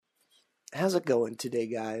How's it going today,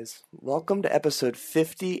 guys? Welcome to episode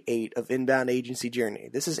 58 of Inbound Agency Journey.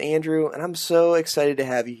 This is Andrew, and I'm so excited to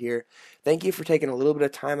have you here. Thank you for taking a little bit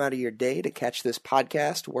of time out of your day to catch this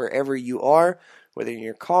podcast wherever you are, whether you're in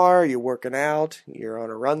your car, you're working out, you're on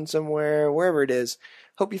a run somewhere, wherever it is.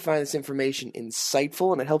 Hope you find this information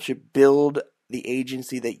insightful and it helps you build the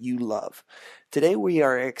agency that you love. Today we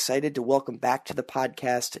are excited to welcome back to the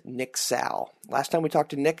podcast Nick Sal. Last time we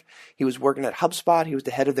talked to Nick, he was working at HubSpot. He was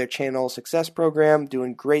the head of their channel success program,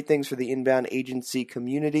 doing great things for the inbound agency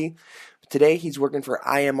community. Today he's working for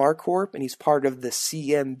IMR Corp, and he's part of the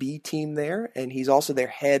CMB team there, and he's also their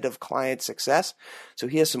head of client success. So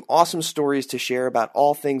he has some awesome stories to share about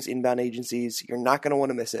all things inbound agencies. You're not going to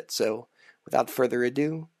want to miss it. So without further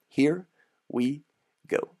ado, here we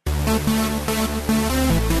go.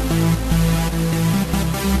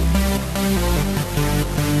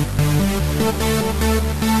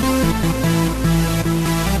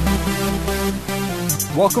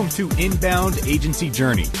 Welcome to Inbound Agency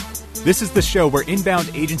Journey. This is the show where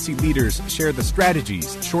inbound agency leaders share the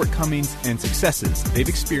strategies, shortcomings, and successes they've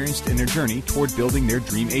experienced in their journey toward building their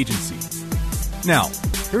dream agency. Now,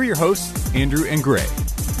 here are your hosts, Andrew and Gray.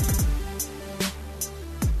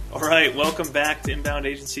 All right, welcome back to Inbound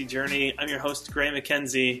Agency Journey. I'm your host, Gray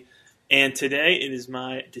McKenzie, and today it is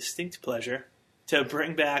my distinct pleasure to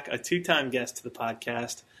bring back a two-time guest to the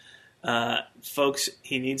podcast. Folks,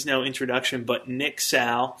 he needs no introduction, but Nick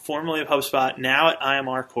Sal, formerly of HubSpot, now at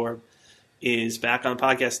IMR Corp, is back on the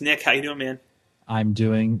podcast. Nick, how you doing, man? I'm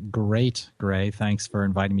doing great, Gray. Thanks for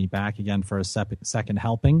inviting me back again for a second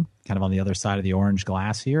helping, kind of on the other side of the orange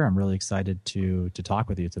glass here. I'm really excited to talk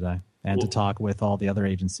with you today and to talk with all the other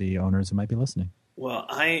agency owners who might be listening. Well,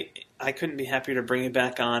 I couldn't be happier to bring you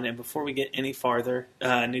back on. And before we get any farther,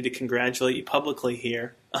 I need to congratulate you publicly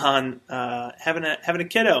here on having a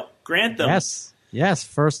kiddo, Grantham. Yes.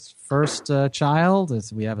 First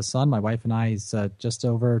child. We have a son. My wife and I. He's just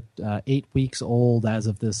over 8 weeks old as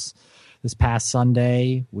of this past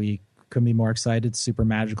Sunday. We couldn't be more excited. Super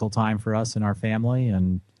magical time for us and our family,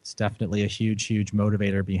 and it's definitely a huge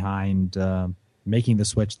motivator behind making the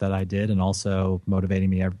switch that I did, and also motivating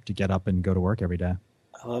me to get up and go to work every day.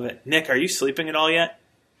 I love it. Nick, are you sleeping at all yet?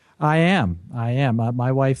 I am.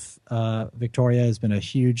 My wife, Victoria, has been a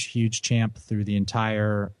huge champ through the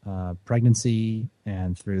entire pregnancy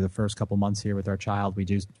and through the first couple months here with our child. We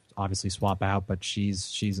do obviously swap out, but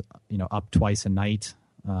she's up twice a night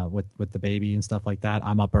with the baby and stuff like that.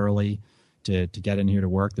 I'm up early to get in here to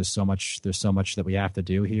work. There's so much that we have to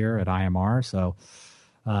do here at IMR. So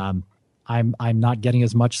I'm not getting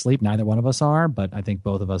as much sleep. Neither one of us are, but I think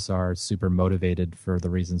both of us are super motivated for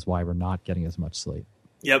the reasons why we're not getting as much sleep.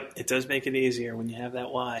 Yep, it does make it easier when you have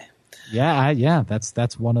that why. Yeah.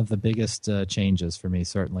 That's one of the biggest changes for me,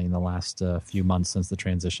 certainly in the last few months since the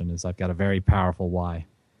transition. Is I've got a very powerful why.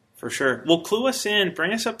 For sure. Well, clue us in,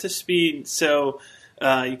 bring us up to speed. So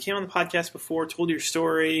you came on the podcast before, told your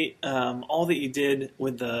story, all that you did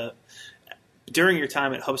with during your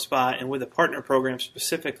time at HubSpot and with the partner program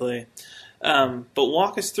specifically. But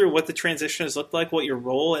walk us through what the transition has looked like, what your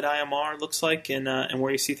role at IMR looks like, and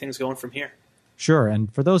where you see things going from here. Sure.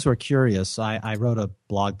 And for those who are curious, I wrote a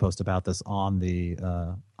blog post about this on the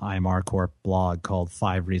IMR Corp blog called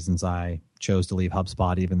 5 Reasons I Chose to Leave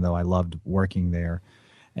HubSpot, even though I loved working there.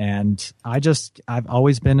 And I've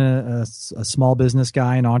always been a small business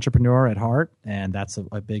guy, an entrepreneur at heart. And that's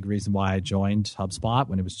a big reason why I joined HubSpot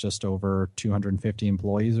when it was just over 250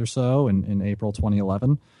 employees or so in April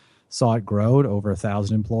 2011. Saw it grow to over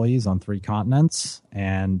 1,000 employees on 3 continents,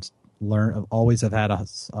 and always have had a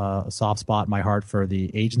soft spot in my heart for the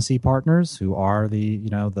agency partners who are the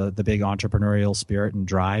big entrepreneurial spirit and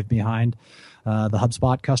drive behind the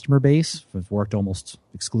HubSpot customer base. I've worked almost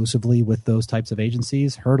exclusively with those types of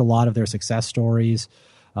agencies, heard a lot of their success stories,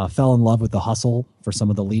 fell in love with the hustle for some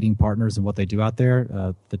of the leading partners and what they do out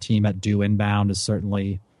there. The team at Do Inbound is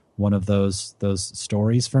certainly one of those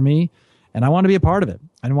stories for me, and I want to be a part of it.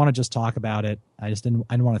 I didn't want to just talk about it. I didn't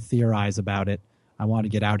want to theorize about it. I want to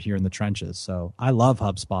get out here in the trenches. So I love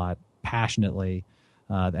HubSpot passionately,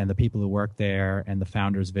 and the people who work there and the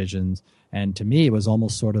founders' visions. And to me, it was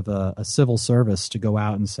almost sort of a civil service to go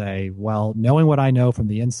out and say, well, knowing what I know from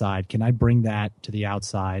the inside, can I bring that to the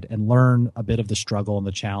outside and learn a bit of the struggle and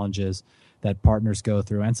the challenges that partners go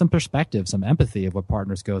through, and some perspective, some empathy of what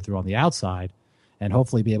partners go through on the outside, and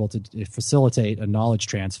hopefully be able to facilitate a knowledge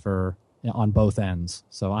transfer on both ends.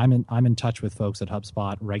 So I'm in touch with folks at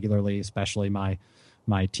HubSpot regularly, especially my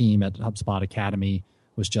team at HubSpot Academy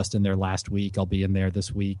was just in there last week. I'll be in there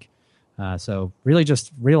this week. So really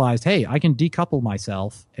just realized, hey, I can decouple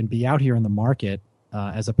myself and be out here in the market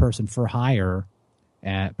as a person for hire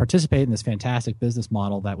and participate in this fantastic business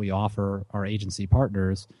model that we offer our agency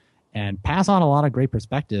partners, and pass on a lot of great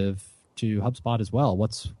perspective to HubSpot as well.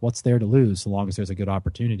 What's there to lose so long as there's a good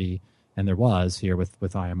opportunity, and there was here with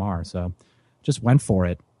IMR. So just went for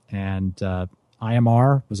it. And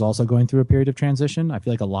IMR was also going through a period of transition. I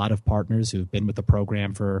feel like a lot of partners who've been with the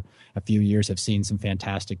program for a few years have seen some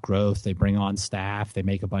fantastic growth. They bring on staff, they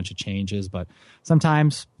make a bunch of changes, but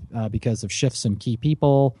sometimes because of shifts in key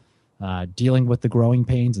people, dealing with the growing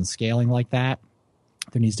pains and scaling like that,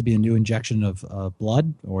 there needs to be a new injection of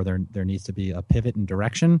blood, or there needs to be a pivot in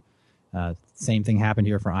direction. Same thing happened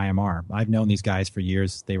here for IMR. I've known these guys for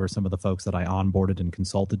years. They were some of the folks that I onboarded and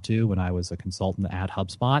consulted to when I was a consultant at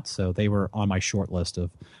HubSpot. So they were on my short list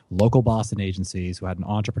of local Boston agencies who had an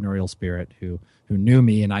entrepreneurial spirit, who knew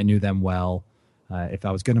me and I knew them well. If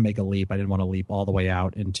I was going to make a leap, I didn't want to leap all the way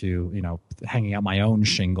out into hanging out my own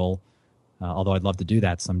shingle. Although I'd love to do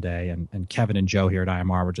that someday. And Kevin and Joe here at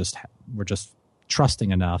IMR were just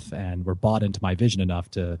trusting enough and were bought into my vision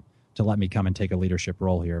enough to let me come and take a leadership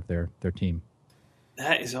role here of their team.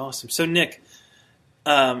 That is awesome. So Nick,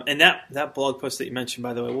 and that blog post that you mentioned,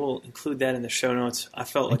 by the way, we'll include that in the show notes. I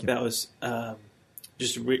felt like that was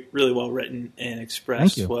just really well written and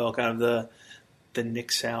expressed well, kind of the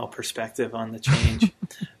Nick Sal perspective on the change.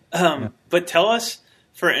 But tell us,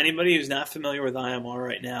 for anybody who's not familiar with IMR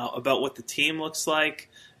right now, about what the team looks like,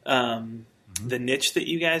 the niche that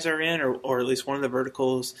you guys are in, or at least one of the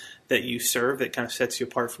verticals that you serve that kind of sets you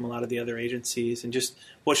apart from a lot of the other agencies, and just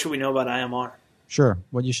what should we know about IMR? Sure.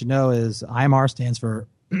 What you should know is IMR stands for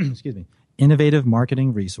Innovative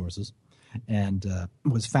Marketing Resources, and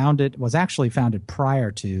was actually founded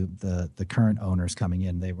prior to the current owners coming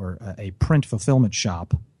in. They were a print fulfillment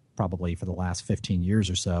shop probably for the last 15 years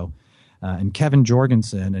or so. And Kevin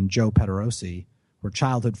Jorgensen and Joe Pederosi were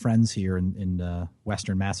childhood friends here in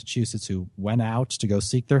Western Massachusetts who went out to go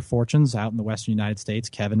seek their fortunes out in the Western United States.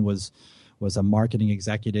 Kevin was a marketing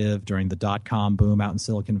executive during the dot-com boom out in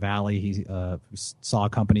Silicon Valley. He saw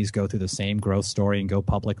companies go through the same growth story and go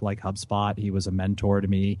public like HubSpot. He was a mentor to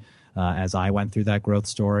me as I went through that growth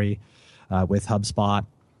story with HubSpot.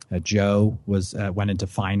 Joe went into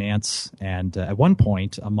finance, and at one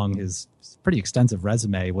point among his pretty extensive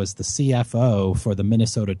resume was the CFO for the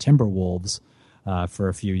Minnesota Timberwolves for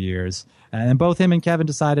a few years. And then both him and Kevin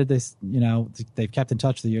decided they've kept in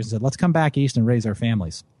touch for the years and said, let's come back east and raise our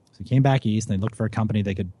families. So he came back east and they looked for a company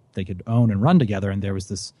they could own and run together. And there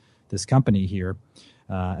was this company here,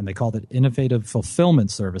 and they called it Innovative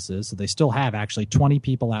Fulfillment Services. So they still have actually 20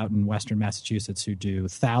 people out in Western Massachusetts who do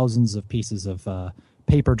thousands of pieces of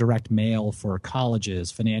paper direct mail for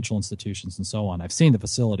colleges, financial institutions, and so on. I've seen the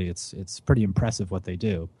facility. It's pretty impressive what they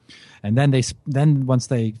do. And then once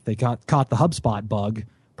they caught the HubSpot bug,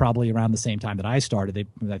 probably around the same time that I started,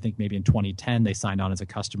 I think maybe in 2010 they signed on as a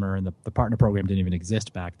customer, and the partner program didn't even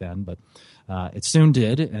exist back then, but it soon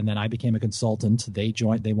did. And then I became a consultant. They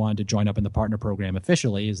wanted to join up in the partner program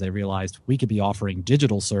officially, as they realized we could be offering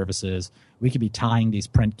digital services. We could be tying these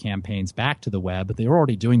print campaigns back to the web, but they were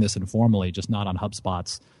already doing this informally, just not on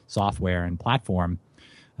HubSpot's software and platform.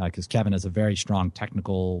 Because Kevin has a very strong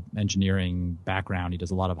technical engineering background. He does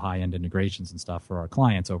a lot of high-end integrations and stuff for our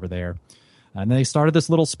clients over there. And they started this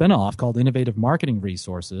little spinoff called Innovative Marketing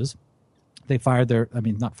Resources. They hired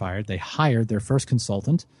their first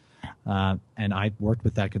consultant. And I worked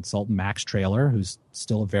with that consultant, Max Trailer, who's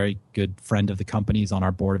still a very good friend of the company. He's on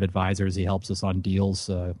our board of advisors. He helps us on deals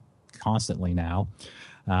constantly now.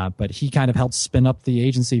 But he kind of helped spin up the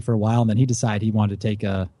agency for a while, and then he decided he wanted to take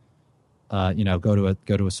go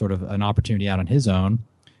to a sort of an opportunity out on his own.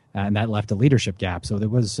 And that left a leadership gap. So there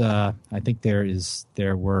was, I think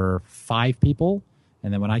there were 5 people,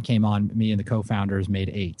 and then when I came on, me and the co-founders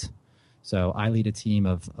made 8. So I lead a team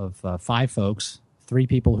of 5 folks, 3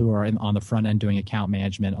 people who are on the front end doing account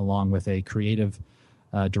management, along with a creative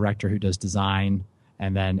director who does design,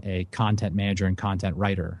 and then a content manager and content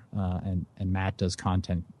writer. And Matt does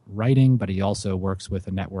content writing, but he also works with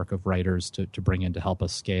a network of writers to bring in to help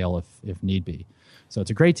us scale if need be. So it's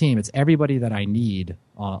a great team. It's everybody that I need,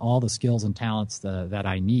 all the skills and talents that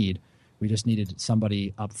I need. We just needed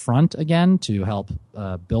somebody up front again to help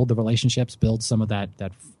build the relationships, build some of that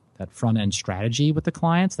front end strategy with the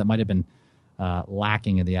clients that might have been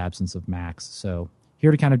lacking in the absence of Max. So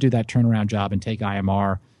here to kind of do that turnaround job and take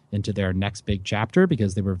IMR into their next big chapter,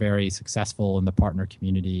 because they were very successful in the partner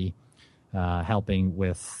community, helping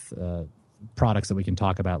with products that we can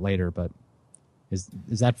talk about later. But is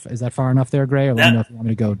that far enough there, Gray? Or let me know if you want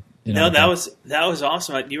me to go. That was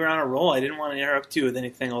awesome. You were on a roll. I didn't want to interrupt you with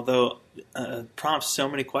anything, although prompts so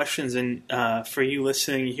many questions. And for you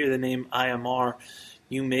listening, you hear the name IMR.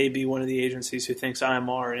 you may be one of the agencies who thinks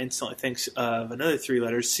IMR and instantly thinks of another 3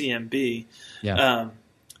 letters, CMB. Yeah.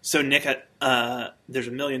 So Nick, there's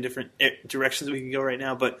a million different directions we can go right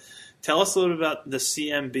now, but tell us a little bit about the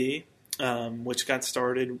CMB, which got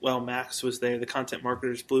started. Well, Max was there, the Content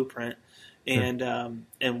Marketer's Blueprint, and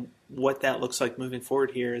what that looks like moving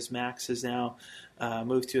forward here as Max has now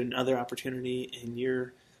moved to another opportunity and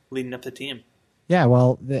you're leading up the team. Yeah,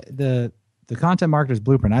 well, the Content Marketer's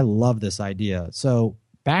Blueprint, I love this idea. So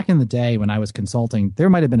back in the day when I was consulting, there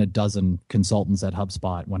might have been a dozen consultants at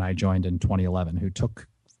HubSpot when I joined in 2011 who took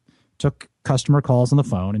customer calls on the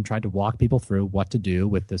phone and tried to walk people through what to do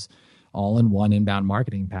with this all-in-one inbound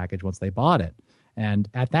marketing package once they bought it. And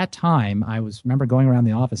at that time, I remember going around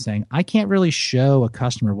the office saying, I can't really show a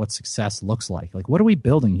customer what success looks like. Like, what are we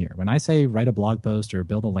building here? When I say write a blog post or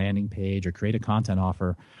build a landing page or create a content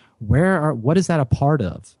offer, what is that a part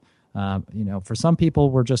of? For some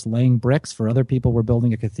people, we're just laying bricks. For other people, we're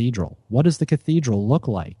building a cathedral. What does the cathedral look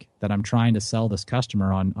like that I'm trying to sell this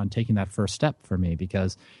customer on taking that first step for me?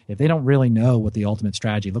 Because if they don't really know what the ultimate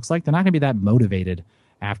strategy looks like, they're not going to be that motivated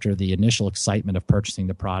after the initial excitement of purchasing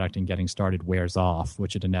the product and getting started wears off,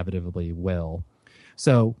 which it inevitably will.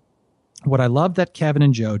 So what I love that Kevin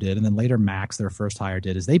and Joe did, and then later Max, their first hire,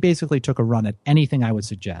 did, is they basically took a run at anything I would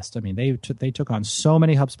suggest. I mean, they took on so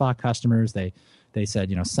many HubSpot customers. They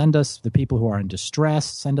said, send us the people who are in distress,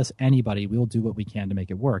 send us anybody. We'll do what we can to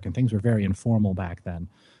make it work. And things were very informal back then.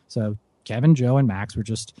 So Kevin, Joe, and Max were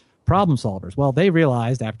just problem solvers. Well, they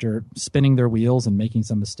realized after spinning their wheels and making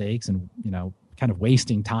some mistakes and, kind of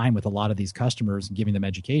wasting time with a lot of these customers and giving them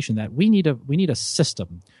education that we need a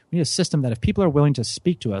system. We need a system that if people are willing to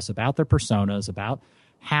speak to us about their personas, about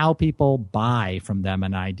how people buy from them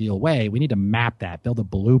in an ideal way, we need to map that, build a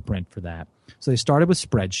blueprint for that. So they started with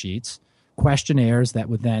spreadsheets, questionnaires that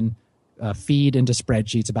would then feed into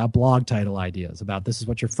spreadsheets about blog title ideas, about this is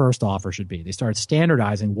what your first offer should be. They started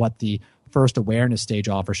standardizing what the first awareness stage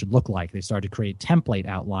offer should look like. They started to create template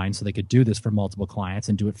outlines so they could do this for multiple clients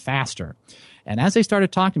and do it faster. And as they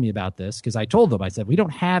started talking to me about this, because I told them, I said, we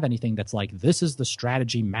don't have anything that's like, this is the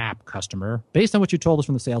strategy map, customer. Based on what you told us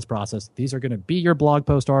from the sales process, these are going to be your blog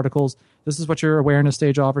post articles. This is what your awareness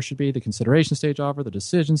stage offer should be, the consideration stage offer, the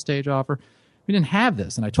decision stage offer. We didn't have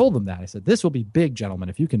this. And I told them that. I said, this will be big, gentlemen,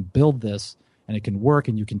 if you can build this and it can work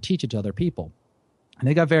and you can teach it to other people. And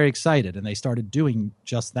they got very excited and they started doing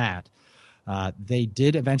just that. They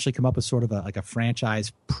did eventually come up with sort of a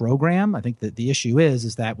franchise program. I think that the issue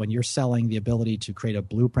is that when you're selling the ability to create a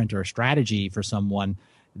blueprint or a strategy for someone,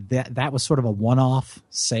 that was sort of a one-off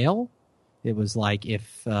sale. It was like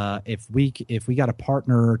if we got a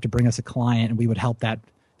partner to bring us a client and we would help that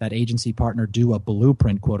agency partner do a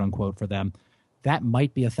blueprint, quote unquote, for them, that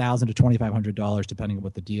might be $1,000 to $2,500 depending on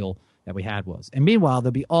what the deal that we had was. And meanwhile,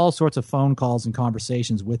 there'll be all sorts of phone calls and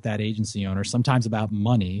conversations with that agency owner, sometimes about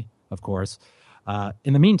money, of course,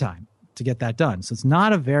 in the meantime to get that done. So it's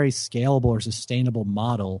not a very scalable or sustainable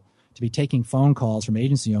model to be taking phone calls from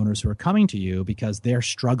agency owners who are coming to you because they're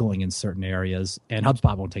struggling in certain areas and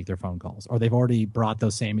HubSpot won't take their phone calls, or they've already brought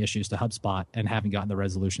those same issues to HubSpot and haven't gotten the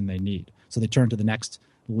resolution they need. So they turn to the next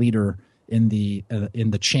leader in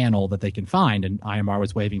the channel that they can find, and IMR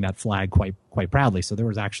was waving that flag quite proudly. So there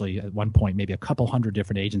was actually at one point maybe a couple hundred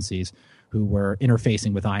different agencies who were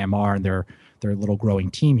interfacing with IMR and their little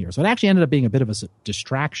growing team here. So it actually ended up being a bit of a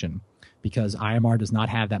distraction because IMR does not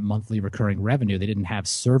have that monthly recurring revenue. They didn't have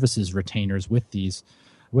services retainers with these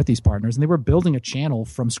partners, and they were building a channel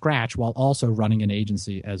from scratch while also running an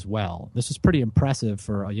agency as well. This was pretty impressive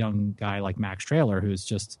for a young guy like Max Traylor, who's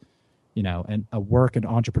just a work and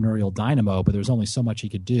entrepreneurial dynamo, but there was only so much he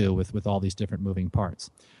could do with all these different moving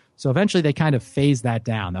parts. So eventually they kind of phased that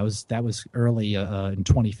down. That was early in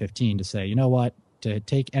 2015 to say, you know what, to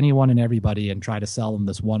take anyone and everybody and try to sell them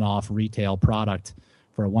this one-off retail product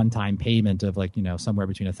for a one-time payment of somewhere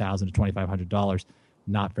between $1,000 to $2,500,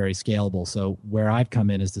 not very scalable. So where I've come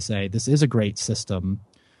in is to say this is a great system.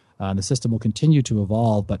 The system will continue to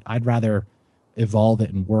evolve, but I'd rather evolve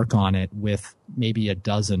it and work on it with maybe a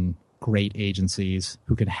dozen great agencies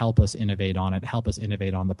who can help us innovate on it, help us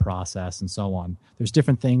innovate on the process, and so on. There's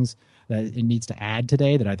different things that it needs to add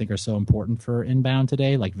today that I think are so important for inbound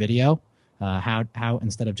today, like video. How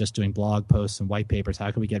instead of just doing blog posts and white papers, how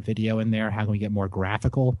can we get video in there? How can we get more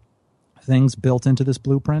graphical things built into this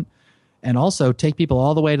blueprint? And also take people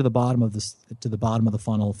all the way to the bottom of the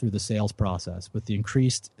funnel through the sales process with the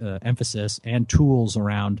increased emphasis and tools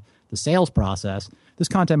around the sales process. This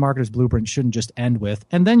Content Marketer's Blueprint shouldn't just end with,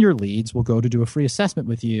 and then your leads will go to do a free assessment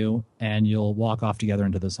with you and you'll walk off together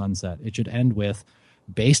into the sunset. It should end with,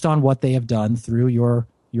 based on what they have done through your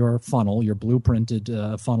your funnel, your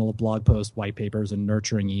blueprinted funnel of blog posts, white papers, and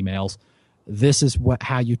nurturing emails. This is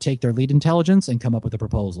how you take their lead intelligence and come up with a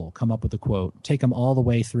proposal, come up with a quote, take them all the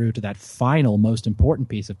way through to that final, most important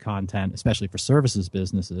piece of content, especially for services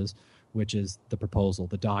businesses, which is the proposal,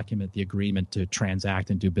 the document, the agreement to transact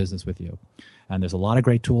and do business with you. And there's a lot of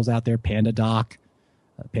great tools out there, PandaDocs,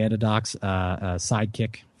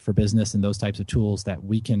 Sidekick for Business, and those types of tools that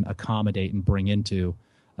we can accommodate and bring into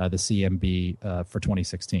the CMB for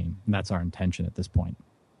 2016. And that's our intention at this point.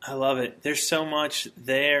 I love it. There's so much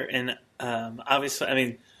there. And obviously, I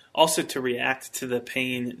mean, also to react to the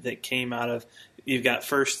pain that came out of, you've got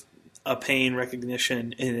first a pain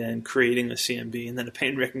recognition and then creating the CMB, and then a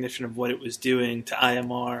pain recognition of what it was doing to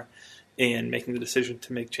IMR and making the decision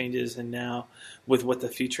to make changes. And now with what the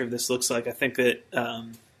future of this looks like, I think that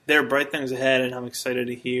there are bright things ahead, and I'm excited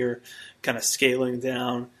to hear kind of scaling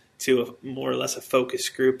down to a more or less a focus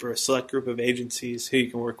group or a select group of agencies who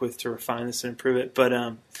you can work with to refine this and improve it. But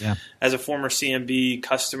as a former CMB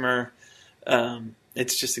customer,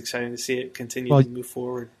 it's just exciting to see it continue to move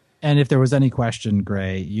forward. And if there was any question,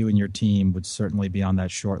 Gray, you and your team would certainly be on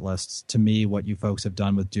that short list. To me, what you folks have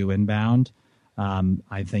done with Do Inbound,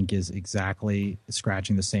 I think is exactly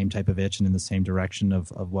scratching the same type of itch and in the same direction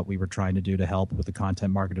of what we were trying to do to help with the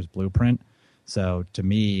Content Marketer's Blueprint. So to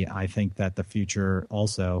me, I think that the future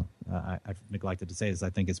also, I've neglected to say this,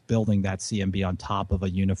 I think it's building that CMB on top of a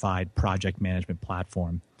unified project management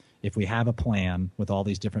platform. If we have a plan with all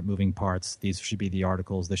these different moving parts, these should be the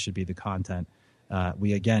articles, this should be the content.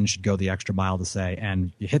 We, again, should go the extra mile to say,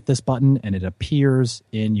 and you hit this button and it appears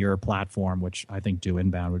in your platform, which I think Do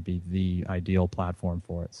Inbound would be the ideal platform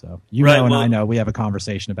for it. So I know we have a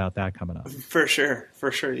conversation about that coming up. For sure.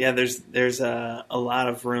 Yeah, there's a lot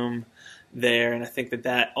of room there, and I think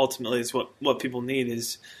that ultimately is what people need.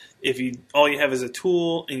 Is if all you have is a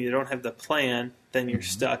tool and you don't have the plan, then you're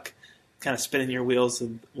stuck kind of spinning your wheels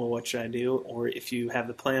of, well, what should I do? Or if you have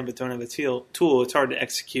the plan but don't have a tool, it's hard to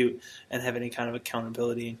execute and have any kind of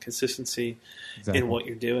accountability and consistency in what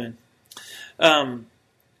you're doing.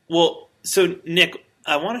 So Nick,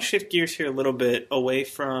 I want to shift gears here a little bit away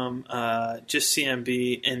from just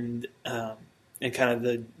CMB and kind of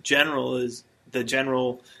the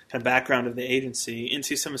general kind of background of the agency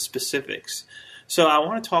into some specifics. So I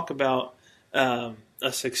want to talk about a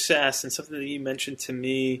success, and something that you mentioned to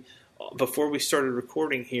me before we started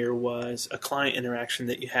recording here was a client interaction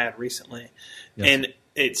that you had recently. Yes. And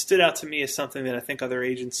it stood out to me as something that I think other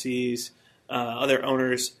agencies, other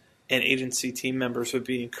owners and agency team members would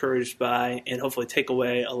be encouraged by and hopefully take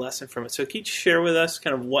away a lesson from it. So can you share with us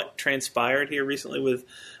kind of what transpired here recently with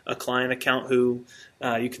a client account who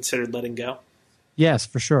you considered letting go? Yes,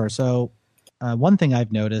 for sure. So one thing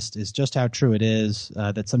I've noticed is just how true it is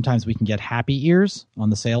that sometimes we can get happy ears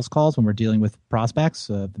on the sales calls when we're dealing with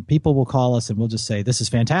prospects. People will call us and we'll just say, this is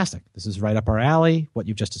fantastic. This is right up our alley. What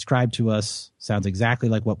you've just described to us sounds exactly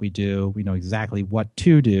like what we do. We know exactly what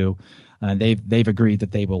to do. They've agreed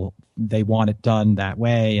that they want it done that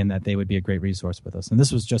way and that they would be a great resource with us. And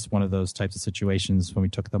this was just one of those types of situations when we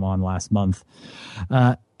took them on last month.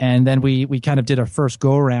 And then we kind of did our first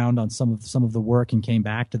go around on some of the work and came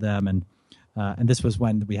back to them. And this was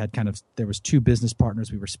when we had there was two business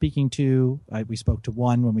partners we were speaking to. We spoke to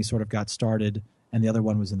one when we sort of got started, and the other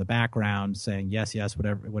one was in the background saying, yes,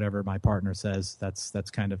 whatever my partner says,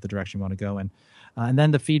 that's kind of the direction we want to go in. And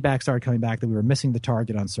then the feedback started coming back that we were missing the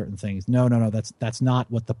target on certain things. No, that's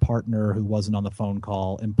not what the partner who wasn't on the phone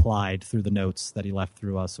call implied through the notes that he left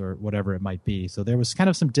through us or whatever it might be. So there was kind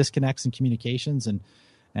of some disconnects in communications,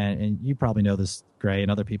 and you probably know this, Gray,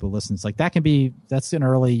 and other people listen. It's like that's an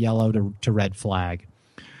early yellow to red flag.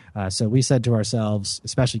 So we said to ourselves,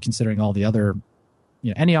 especially considering all the other,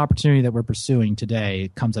 any opportunity that we're pursuing today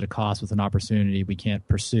comes at a cost with an opportunity we can't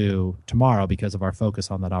pursue tomorrow because of our focus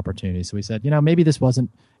on that opportunity. So we said, maybe this wasn't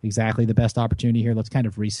exactly the best opportunity here. Let's kind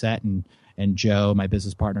of reset. And Joe, my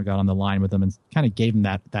business partner, got on the line with them and kind of gave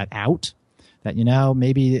them that out. That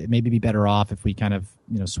maybe be better off if we kind of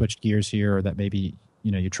switched gears here, or that maybe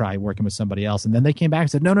you try working with somebody else. And then they came back and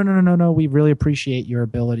said, no, we really appreciate your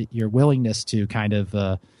ability, your willingness to kind of,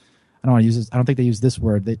 I don't want to use this, I don't think they used this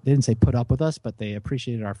word. They didn't say put up with us, but they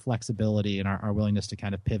appreciated our flexibility and our willingness to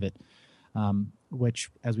kind of pivot, which,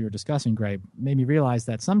 as we were discussing, Gray, made me realize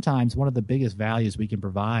that sometimes one of the biggest values we can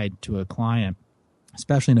provide to a client,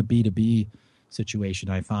 especially in a B2B situation,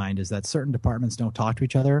 I find, is that certain departments don't talk to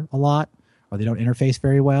each other a lot, or they don't interface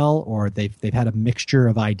very well, or they've had a mixture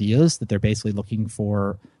of ideas that they're basically looking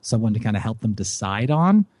for someone to kind of help them decide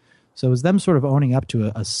on. So it was them sort of owning up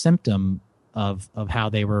to a symptom of how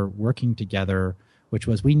they were working together, which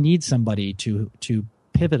was, we need somebody to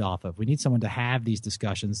pivot off of. We need someone to have these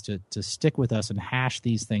discussions, to stick with us and hash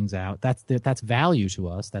these things out. That's value to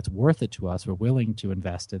us. That's worth it to us. We're willing to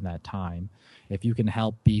invest in that time. If you can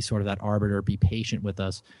help be sort of that arbiter, be patient with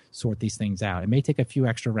us, sort these things out. It may take a few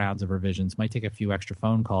extra rounds of revisions, might take a few extra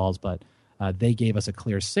phone calls, but they gave us a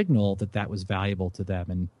clear signal that was valuable to them.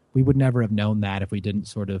 And we would never have known that if we didn't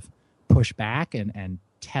sort of push back and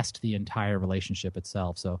test the entire relationship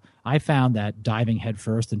itself. So I found that diving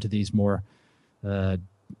headfirst into these more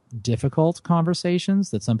difficult conversations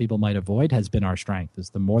that some people might avoid has been our strength. Is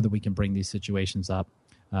the more that we can bring these situations up,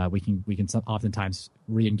 we can oftentimes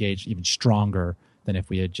re-engage even stronger than if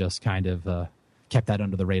we had just kind of kept that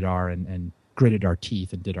under the radar and gritted our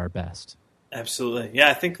teeth and did our best. Absolutely. Yeah,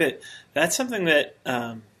 I think that's something that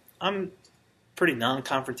I'm pretty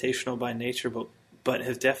non-confrontational by nature, but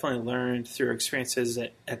have definitely learned through experiences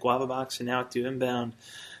at Guavabox and now at Do Inbound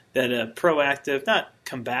that a proactive, not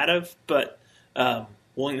combative, but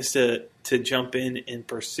willingness to jump in and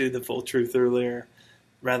pursue the full truth earlier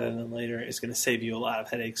rather than later is going to save you a lot of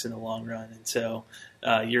headaches in the long run. And so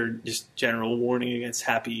your just general warning against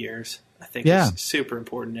happy years, I think, is super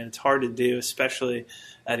important. And it's hard to do, especially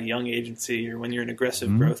at a young agency or when you're in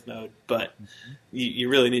aggressive growth mode. But you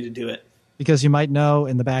really need to do it. Because you might know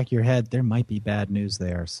in the back of your head there might be bad news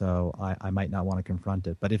there, so I might not want to confront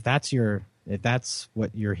it. But if that's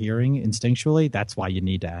what you're hearing instinctually, that's why you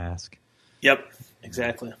need to ask. Yep,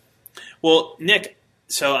 exactly. Well, Nick,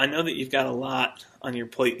 so I know that you've got a lot on your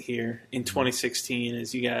plate here in 2016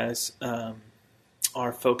 as you guys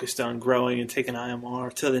are focused on growing and taking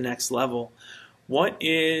IMR to the next level. What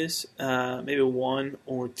is maybe one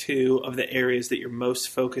or two of the areas that you're most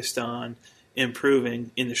focused on improving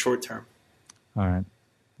in the short term? All right.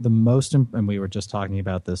 And we were just talking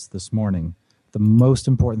about this morning, the most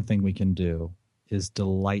important thing we can do is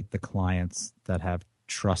delight the clients that have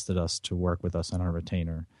trusted us to work with us on our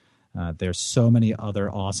retainer. There's so many other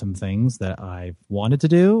awesome things that I've wanted to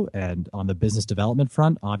do. And on the business development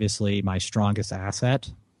front, obviously my strongest asset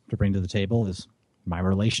to bring to the table is my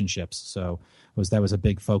relationships. So that was a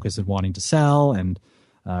big focus of wanting to sell and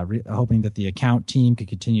hoping that the account team could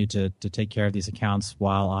continue to take care of these accounts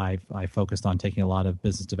while I focused on taking a lot of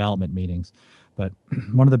business development meetings. But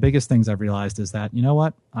one of the biggest things I've realized is that, you know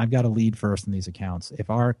what, I've got to lead first in these accounts. If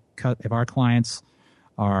our clients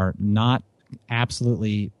are not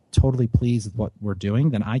absolutely totally pleased with what we're doing,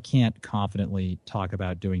 then I can't confidently talk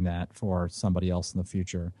about doing that for somebody else in the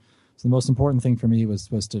future. So the most important thing for me was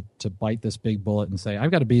to bite this big bullet and say,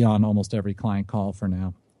 I've got to be on almost every client call for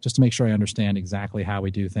now, just to make sure I understand exactly how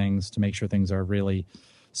we do things, to make sure things are really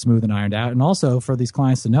smooth and ironed out, and also for these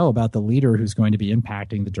clients to know about the leader who's going to be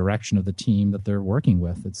impacting the direction of the team that they're working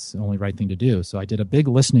with. It's the only right thing to do. So I did a big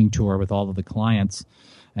listening tour with all of the clients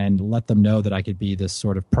and let them know that I could be this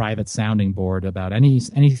sort of private sounding board about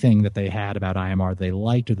anything that they had about IMR they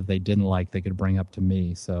liked or that they didn't like, they could bring up to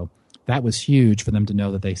me. So that was huge for them to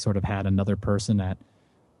know that they sort of had another person at,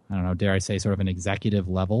 I don't know, dare I say, sort of an executive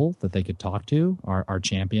level that they could talk to, our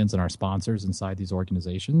champions and our sponsors inside these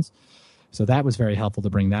organizations. So that was very helpful to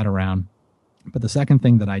bring that around. But the second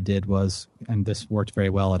thing that I did was, and this worked very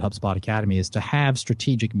well at HubSpot Academy, is to have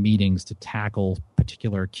strategic meetings to tackle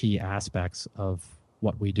particular key aspects of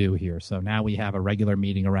what we do here. So now we have a regular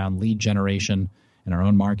meeting around lead generation and our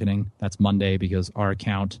own marketing. That's Monday because our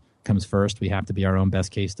account comes first. We have to be our own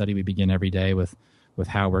best case study. We begin every day with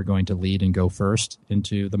how we're going to lead and go first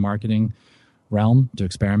into the marketing realm to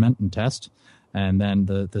experiment and test. And then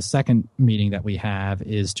the second meeting that we have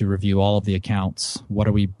is to review all of the accounts. What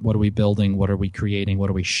are we building? What are we creating? What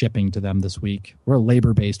are we shipping to them this week? We're a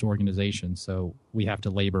labor-based organization, so we have to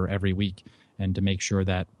labor every week and to make sure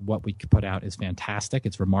that what we put out is fantastic,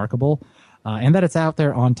 it's remarkable, and that it's out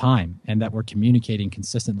there on time, and that we're communicating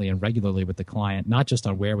consistently and regularly with the client, not just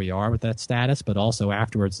on where we are with that status, but also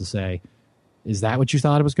afterwards to say, is that what you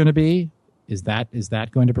thought it was going to be? Is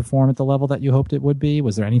that going to perform at the level that you hoped it would be?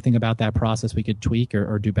 Was there anything about that process we could tweak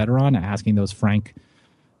or do better on? Asking those frank,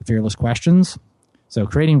 fearless questions. So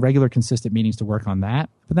creating regular, consistent meetings to work on that.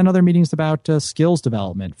 But then other meetings about skills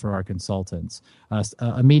development for our consultants.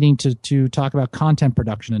 A meeting to talk about content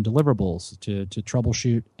production and deliverables, to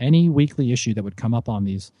troubleshoot any weekly issue that would come up on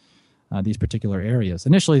these particular areas.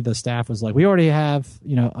 Initially, the staff was like, we already have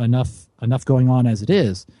enough going on as it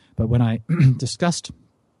is. But when I discussed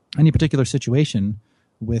any particular situation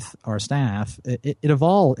with our staff, it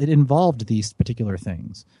involved these particular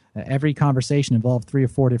things. Every conversation involved 3 or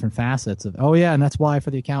 4 different facets of, oh yeah, and that's why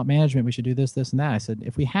for the account management we should do this, this, and that. I said,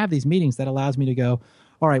 if we have these meetings, that allows me to go,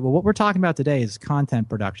 all right, well, what we're talking about today is content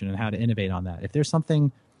production and how to innovate on that. If there's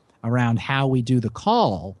something around how we do the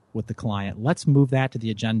call with the client, let's move that to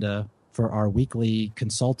the agenda for our weekly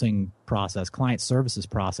consulting process, client services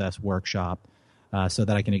process workshop, so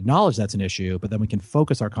that I can acknowledge that's an issue, but then we can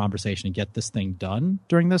focus our conversation and get this thing done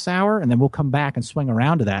during this hour, and then we'll come back and swing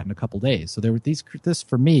around to that in a couple days. So there were this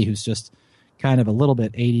for me, who's just kind of a little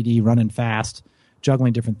bit ADD, running fast,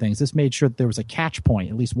 juggling different things. This made sure that there was a catch point,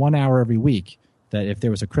 at least 1 hour every week, that if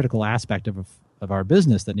there was a critical aspect of our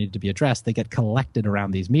business that needed to be addressed, they get collected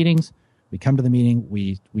around these meetings. We come to the meeting,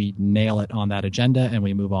 we nail it on that agenda, and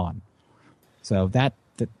we move on. So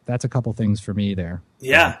that's a couple things for me there.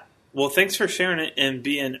 Yeah. Well, thanks for sharing it and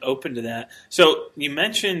being open to that. So you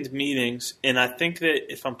mentioned meetings, and I think that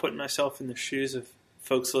if I'm putting myself in the shoes of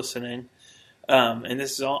folks listening, and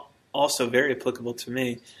this is also very applicable to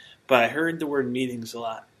me, but I heard the word meetings a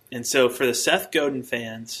lot. And so for the Seth Godin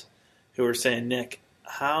fans who are saying, Nick,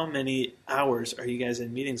 how many hours are you guys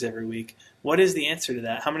in meetings every week? What is the answer to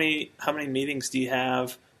that? How many meetings do you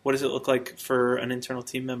have? What does it look like for an internal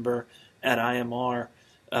team member at IMR?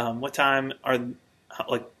 What time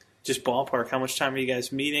just ballpark, how much time are you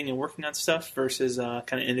guys meeting and working on stuff versus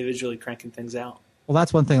kind of individually cranking things out? Well,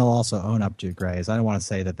 that's one thing I'll also own up to, Gray, is I don't want to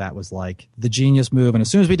say that was like the genius move. And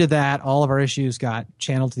as soon as we did that, all of our issues got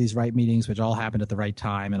channeled to these right meetings, which all happened at the right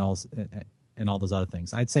time and all those other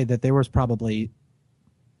things. I'd say that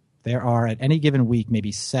there are at any given week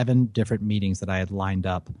maybe 7 different meetings that I had lined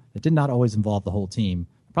up that did not always involve the whole team.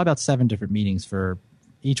 Probably about 7 different meetings for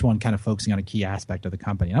each one kind of focusing on a key aspect of the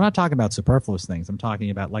company. And I'm not talking about superfluous things. I'm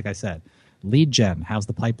talking about, like I said, lead gen. How's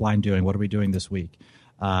the pipeline doing? What are we doing this week?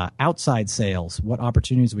 Outside sales. What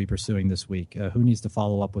opportunities are we pursuing this week? Who needs to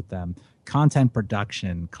follow up with them? Content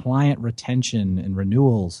production, client retention and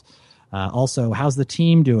renewals. Also, how's the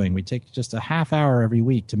team doing? We take just a half hour every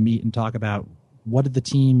week to meet and talk about what did the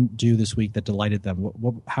team do this week that delighted them?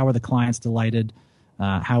 How are the clients delighted?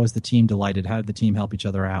 How is the team delighted? How did the team help each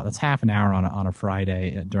other out? That's half an hour on a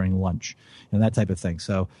Friday during lunch, and that type of thing.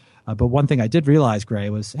 So, but one thing I did realize,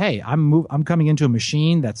 Gray, was, hey, I'm coming into a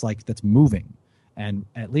machine that's moving, and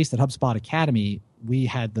at least at HubSpot Academy, we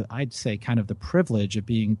had I'd say kind of the privilege of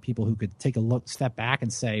being people who could take a step back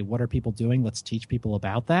and say, what are people doing? Let's teach people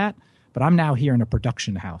about that. But I'm now here in a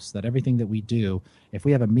production house that everything that we do, if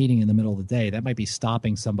we have a meeting in the middle of the day, that might be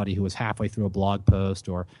stopping somebody who is halfway through a blog post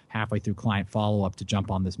or halfway through client follow-up to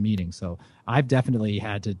jump on this meeting. So I've definitely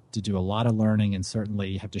had to do a lot of learning and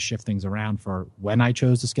certainly have to shift things around for when I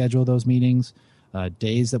chose to schedule those meetings,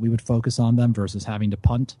 days that we would focus on them versus having to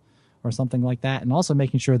punt or something like that. And also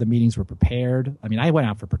making sure the meetings were prepared. I mean, I went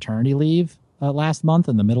out for paternity leave last month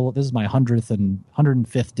in the middle of, this is my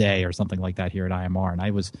 105th day or something like that here at IMR. And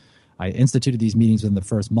I instituted these meetings within the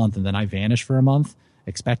first month, and then I vanished for a month,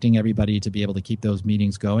 expecting everybody to be able to keep those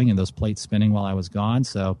meetings going and those plates spinning while I was gone.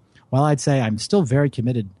 So while I'd say I'm still very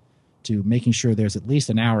committed to making sure there's at least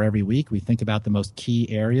an hour every week, we think about the most key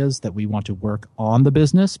areas that we want to work on the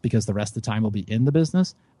business because the rest of the time will be in the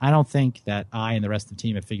business. I don't think that I and the rest of the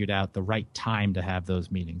team have figured out the right time to have those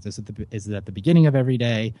meetings. Is it at the beginning of every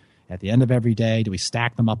day, at the end of every day? Do we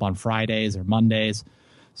stack them up on Fridays or Mondays?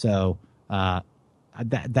 So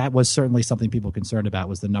that was certainly something people were concerned about,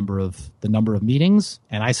 was the number of meetings.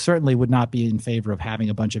 And I certainly would not be in favor of having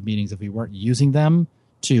a bunch of meetings if we weren't using them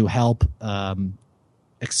to help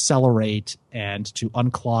accelerate and to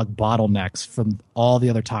unclog bottlenecks from all the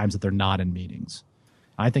other times that they're not in meetings.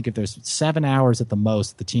 I think if there's 7 hours at the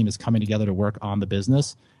most, the team is coming together to work on the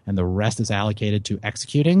business and the rest is allocated to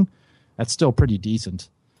executing, that's still pretty decent,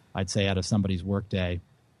 I'd say, out of somebody's workday.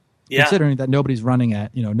 Yeah. Considering that nobody's running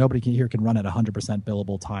at, nobody here can run at 100%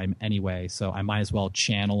 billable time anyway. So I might as well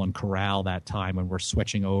channel and corral that time when we're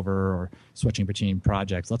switching over or switching between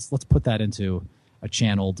projects. Let's put that into a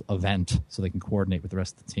channeled event so they can coordinate with the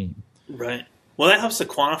rest of the team. Right. Well, that helps to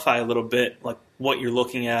quantify a little bit, like what you're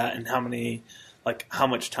looking at and how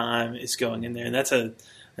much time is going in there. And that's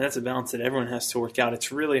a balance that everyone has to work out.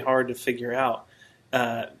 It's really hard to figure out.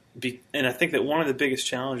 And I think that one of the biggest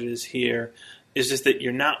challenges here is just that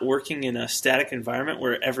you're not working in a static environment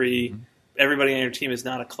where everybody on your team is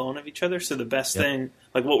not a clone of each other. So the best thing,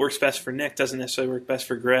 like what works best for Nick doesn't necessarily work best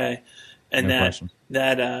for Gray. And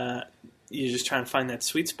that you just try and find that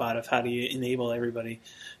sweet spot of how do you enable everybody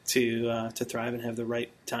to thrive and have the right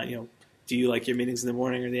time. Do you like your meetings in the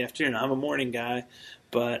morning or the afternoon? I'm a morning guy,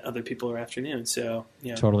 but other people are afternoon. So,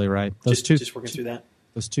 totally right. Just working through that.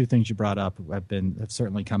 Those two things you brought up have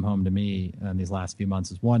certainly come home to me in these last few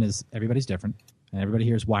months. One is everybody's different, and everybody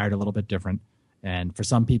here is wired a little bit different. And for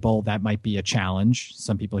some people, that might be a challenge.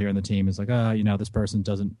 Some people here on the team is like, this person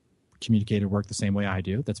doesn't communicate or work the same way I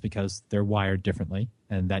do. That's because they're wired differently,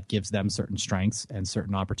 and that gives them certain strengths and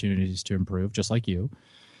certain opportunities to improve, just like you.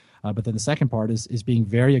 But then the second part is being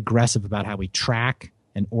very aggressive about how we track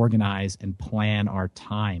and organize and plan our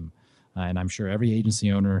time. And I'm sure every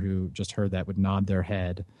agency owner who just heard that would nod their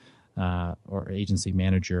head, or agency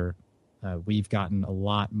manager. We've gotten a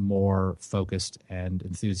lot more focused and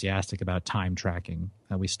enthusiastic about time tracking.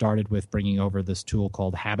 We started with bringing over this tool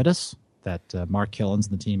called Habitus that Mark Killens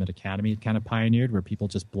and the team at Academy kind of pioneered, where people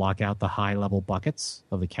just block out the high-level buckets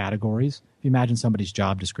of the categories. If you imagine somebody's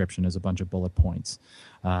job description as a bunch of bullet points,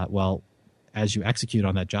 well, as you execute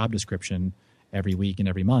on that job description every week and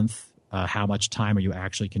every month, how much time are you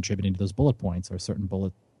actually contributing to those bullet points? Are certain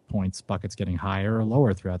bullet points buckets getting higher or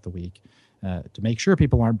lower throughout the week? To make sure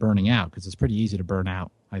people aren't burning out, because it's pretty easy to burn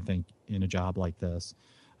out, I think, in a job like this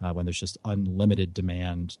when there's just unlimited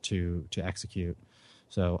demand to execute.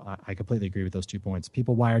 So I completely agree with those 2 points.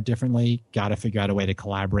 People wired differently, got to figure out a way to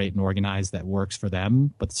collaborate and organize that works for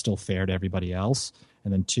them, but still fair to everybody else.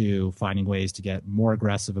 And then 2, finding ways to get more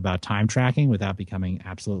aggressive about time tracking without becoming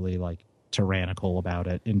absolutely like tyrannical about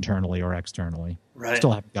it internally or externally. Right.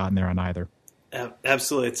 Still haven't gotten there on either.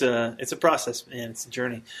 Absolutely. It's a process, man. It's a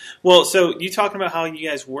journey. Well, so you talking about how you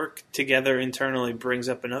guys work together internally brings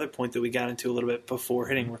up another point that we got into a little bit before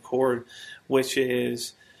hitting record, which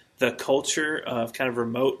is the culture of kind of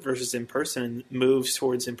remote versus in-person, moves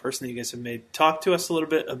towards in-person that you guys have made. Talk to us a little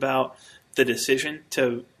bit about the decision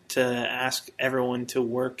to ask everyone to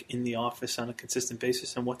work in the office on a consistent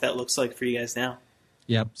basis and what that looks like for you guys now.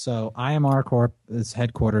 Yep. So IMR Corp's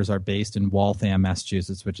headquarters are based in Waltham,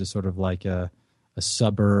 Massachusetts, which is sort of like a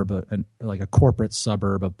suburb, like a corporate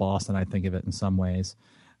suburb of Boston, I think of it in some ways.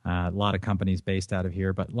 A lot of companies based out of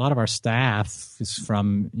here, but a lot of our staff is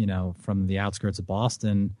from the outskirts of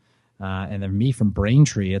Boston, and then me from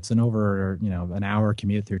Braintree. It's an hour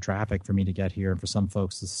commute through traffic for me to get here, and for some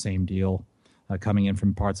folks it's the same deal coming in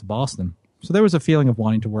from parts of Boston. So there was a feeling of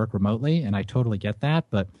wanting to work remotely, and I totally get that,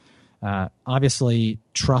 but obviously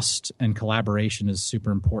trust and collaboration is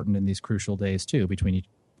super important in these crucial days too, between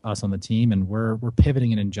us on the team, and we're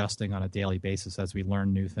pivoting and adjusting on a daily basis as we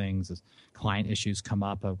learn new things, as client issues come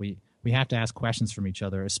up. We have to ask questions from each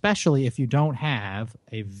other, especially if you don't have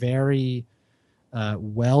a very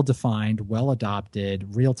well-defined,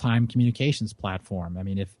 well-adopted, real-time communications platform. I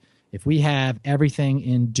mean, if we have everything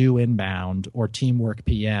in Do Inbound or Teamwork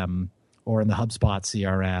PM or in the HubSpot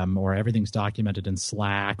CRM, or everything's documented in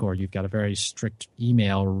Slack, or you've got a very strict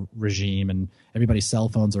email regime and everybody's cell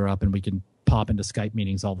phones are up and we can pop into Skype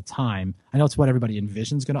meetings all the time. I know it's what everybody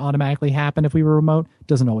envisions going to automatically happen if we were remote. It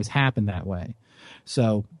doesn't always happen that way.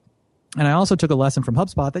 So, and I also took a lesson from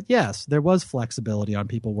HubSpot that, yes, there was flexibility on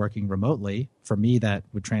people working remotely. For me, that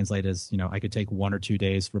would translate as, I could take 1 or 2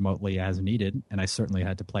 days remotely as needed. And I certainly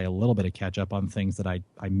had to play a little bit of catch up on things that I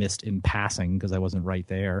missed in passing because I wasn't right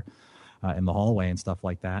there in the hallway and stuff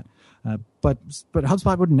like that. But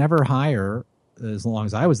HubSpot would never hire, as long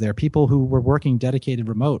as I was there, people who were working dedicated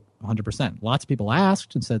remote 100%. Lots of people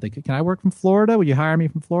asked and said, can I work from Florida? Will you hire me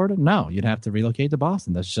from Florida? No, you'd have to relocate to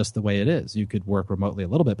Boston. That's just the way it is. You could work remotely a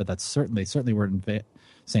little bit, but that's certainly weren't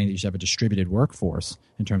saying that you should have a distributed workforce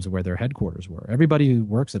in terms of where their headquarters were. Everybody who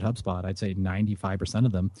works at HubSpot, I'd say 95%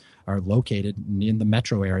 of them are located in the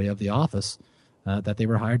metro area of the office that they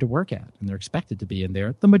were hired to work at, and they're expected to be in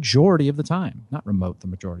there the majority of the time, not remote the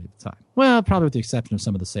majority of the time. Well, probably with the exception of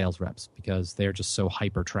some of the sales reps, because they're just so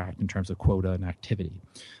hyper-tracked in terms of quota and activity.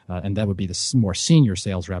 And that would be the more senior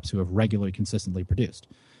sales reps who have regularly, consistently produced.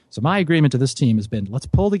 So my agreement to this team has been, let's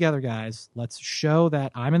pull together, guys. Let's show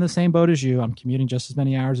that I'm in the same boat as you. I'm commuting just as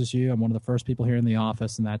many hours as you. I'm one of the first people here in the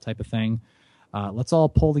office and that type of thing. Let's all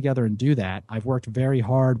pull together and do that. I've worked very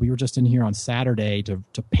hard. We were just in here on Saturday to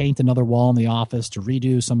paint another wall in the office, to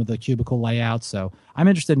redo some of the cubicle layouts. So I'm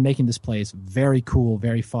interested in making this place very cool,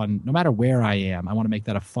 very fun. No matter where I am, I want to make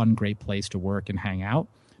that a fun, great place to work and hang out.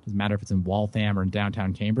 Doesn't matter if it's in Waltham or in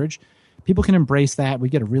downtown Cambridge. People can embrace that. We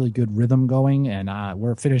get a really good rhythm going, and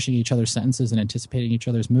we're finishing each other's sentences and anticipating each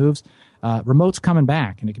other's moves. Remote's coming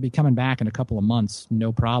back, and it could be coming back in a couple of months,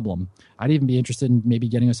 no problem. I'd even be interested in maybe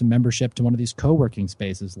getting us a membership to one of these co-working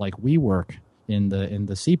spaces like WeWork in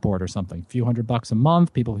the Seaport or something. A few $100 a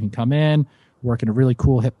month, people can come in, work in a really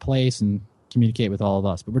cool, hip place, and communicate with all of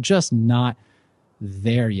us. But we're just not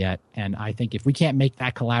there yet, and I think if we can't make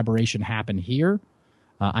that collaboration happen here,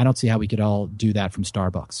 I don't see how we could all do that from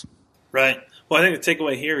Starbucks. Right. Well, I think the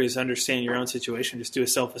takeaway here is understand your own situation. Just do a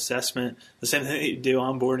self-assessment. The same thing that you do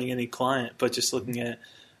onboarding any client, but just looking at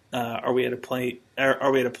are we at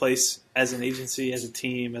a place as an agency, as a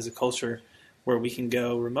team, as a culture where we can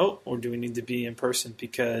go remote, or do we need to be in person?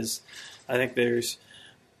 Because I think there's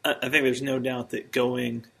no doubt that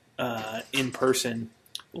going in person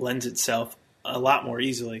lends itself a lot more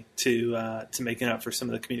easily to making up for some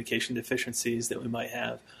of the communication deficiencies that we might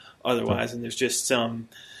have otherwise, and there's just some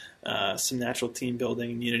natural team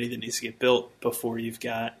building and unity that needs to get built before you've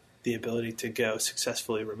got the ability to go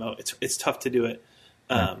successfully remote. It's tough to do it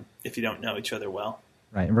if you don't know each other well.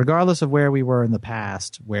 Right. And regardless of where we were in the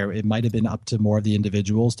past, where it might have been up to more of the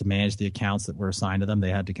individuals to manage the accounts that were assigned to them, they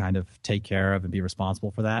had to kind of take care of and be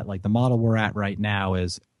responsible for that. Like the model we're at right now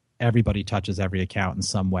is everybody touches every account in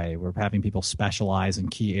some way. We're having people specialize in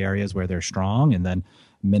key areas where they're strong and then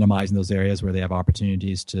minimizing those areas where they have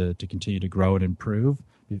opportunities to continue to grow and improve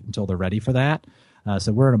until they're ready for that.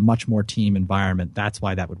 So we're in a much more team environment. That's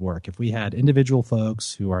why that would work. If we had individual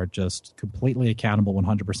folks who are just completely accountable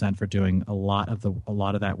 100% for doing a lot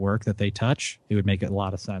of that work that they touch, it would make a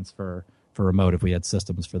lot of sense for remote if we had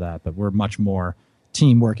systems for that. But we're much more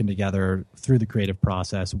team working together through the creative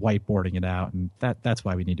process, whiteboarding it out, and that's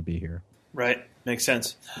why we need to be here. Right. Makes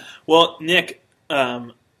sense. Well, Nick,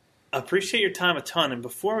 appreciate your time a ton. And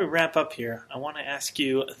before we wrap up here, I want to ask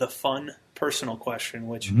you the fun personal question,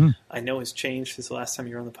 which I know has changed since the last time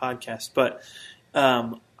you were on the podcast. But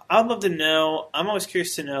I'd love to know, I'm always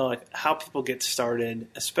curious to know like how people get started,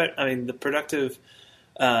 the productive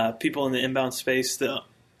people in the inbound space, the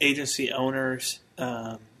agency owners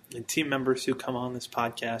and team members who come on this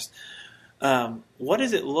podcast. What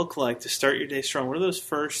does it look like to start your day strong? What do those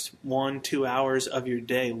first 1-2 hours of your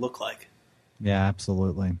day look like? Yeah,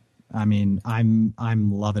 absolutely. I mean, I'm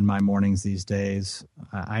loving my mornings these days.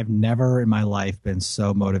 I've never in my life been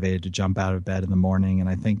so motivated to jump out of bed in the morning, and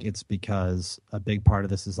I think it's because a big part of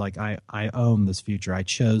this is like I own this future. I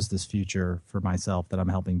chose this future for myself that I'm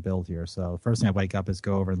helping build here. So first thing I wake up is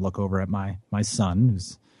go over and look over at my son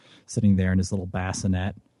who's sitting there in his little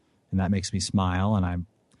bassinet, and that makes me smile. And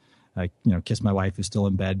I kiss my wife who's still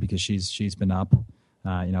in bed because she's been up.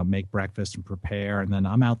 Make breakfast and prepare. And then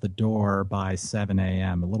I'm out the door by 7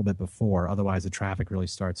 a.m., a little bit before. Otherwise, the traffic really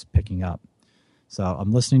starts picking up. So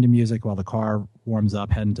I'm listening to music while the car warms up,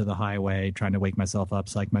 heading to the highway, trying to wake myself up,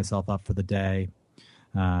 psych myself up for the day.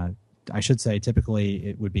 I should say typically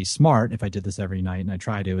it would be smart if I did this every night, and I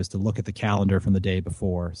try to, is to look at the calendar from the day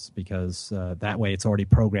before because that way it's already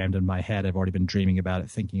programmed in my head. I've already been dreaming about it,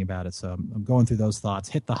 thinking about it. So I'm going through those thoughts,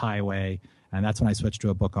 hit the highway, and that's when I switch to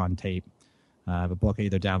a book on tape. I have a book I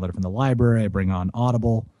either downloaded from the library, I bring on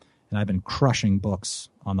Audible, and I've been crushing books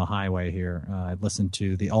on the highway here. I listened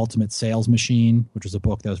to The Ultimate Sales Machine, which was a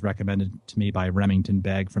book that was recommended to me by Remington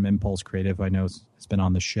Begg from Impulse Creative. I know has been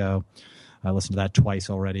on the show. I listened to that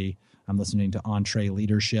twice already. I'm listening to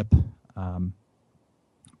EntreLeadership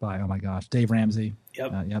by, oh my gosh, Dave Ramsey.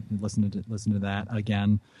 Yep. Listen to that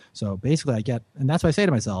again. So basically and that's what I say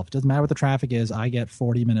to myself, it doesn't matter what the traffic is, I get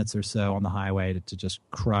 40 minutes or so on the highway to just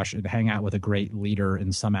crush and hang out with a great leader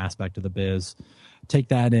in some aspect of the biz. Take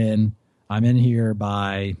that in. I'm in here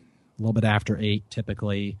by a little bit after 8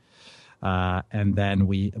 typically. And then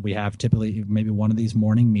we have typically maybe one of these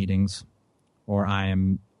morning meetings, or I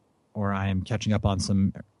am catching up on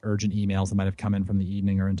some urgent emails that might have come in from the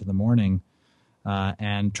evening or into the morning,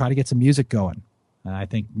 and try to get some music going. I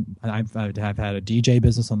think I've had a DJ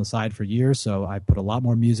business on the side for years, so I put a lot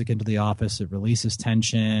more music into the office. It releases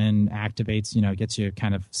tension, activates, gets you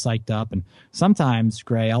kind of psyched up. And sometimes,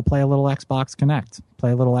 Gray, I'll play a little Xbox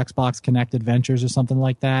Connect Adventures or something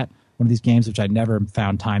like that. One of these games which I never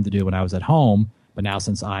found time to do when I was at home. But now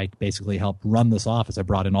since I basically helped run this office, I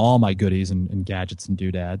brought in all my goodies and gadgets and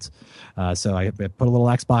doodads. So I put a little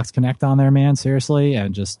Xbox Connect on there, man, seriously,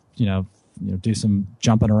 and just, do some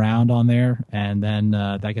jumping around on there. And then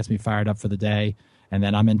that gets me fired up for the day. And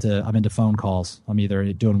then I'm into phone calls. I'm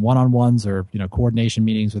either doing one-on-ones or, coordination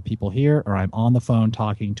meetings with people here, or I'm on the phone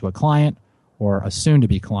talking to a client or a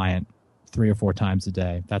soon-to-be client 3 or 4 times a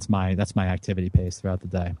day. That's my activity pace throughout the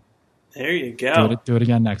day. There you go. Do it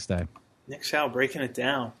again next day. Nick Sal breaking it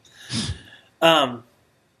down.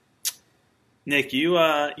 Nick,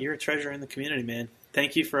 you're a treasure in the community, man.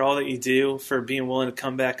 Thank you for all that you do, for being willing to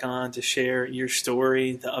come back on to share your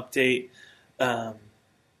story, the update. I'm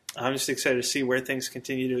just excited to see where things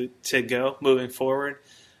continue to go moving forward.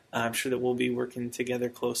 I'm sure that we'll be working together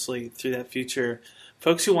closely through that future.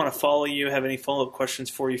 Folks who want to follow you, have any follow-up questions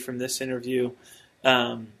for you from this interview,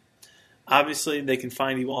 obviously they can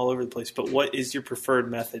find you all over the place, but what is your preferred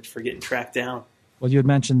method for getting tracked down? Well, you had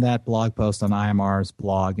mentioned that blog post on IMR's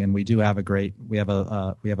blog, and we do have we have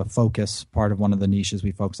a focus. Part of one of the niches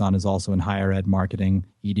we focus on is also in higher ed marketing,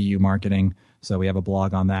 EDU marketing. So we have a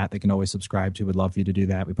blog on that they can always subscribe to. We'd love for you to do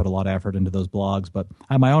that. We put a lot of effort into those blogs. But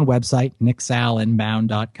I have my own website,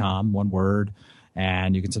 nicksalinbound.com, one word,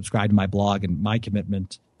 and you can subscribe to my blog. And my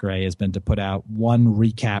commitment, Gray, has been to put out one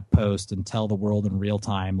recap post and tell the world in real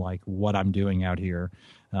time like what I'm doing out here.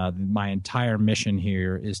 My entire mission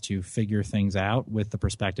here is to figure things out with the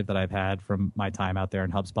perspective that I've had from my time out there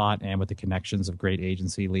in HubSpot and with the connections of great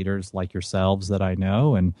agency leaders like yourselves that I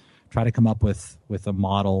know, and try to come up with a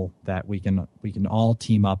model that we can all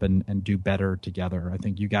team up and do better together. I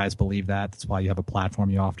think you guys believe that. That's why you have a platform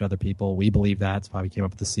you offer to other people. We believe that. That's why we came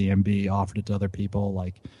up with the CMB, offered it to other people.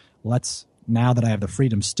 Like, let's, now that I have the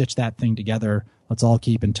freedom, stitch that thing together. Let's all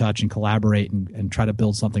keep in touch and collaborate and try to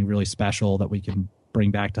build something really special that we can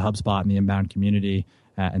bring back to HubSpot and the Inbound community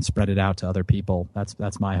and spread it out to other people.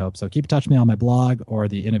 That's my hope. So keep in touch with me on my blog or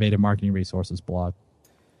the Innovative Marketing Resources blog.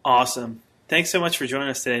 Awesome. Thanks so much for joining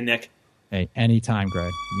us today, Nick. Hey, anytime,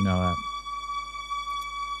 Greg. You know that.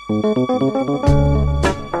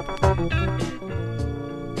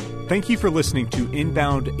 Thank you for listening to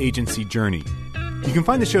Inbound Agency Journey. You can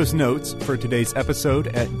find the show's notes for today's episode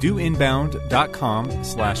at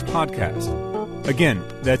doinbound.com/podcast. Again,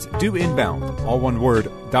 that's doinbound, all one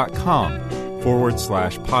word,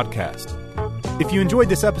 .com/podcast. If you enjoyed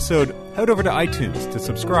this episode, head over to iTunes to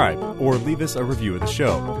subscribe or leave us a review of the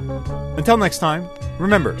show. Until next time,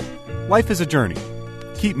 remember, life is a journey.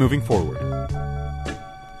 Keep moving forward.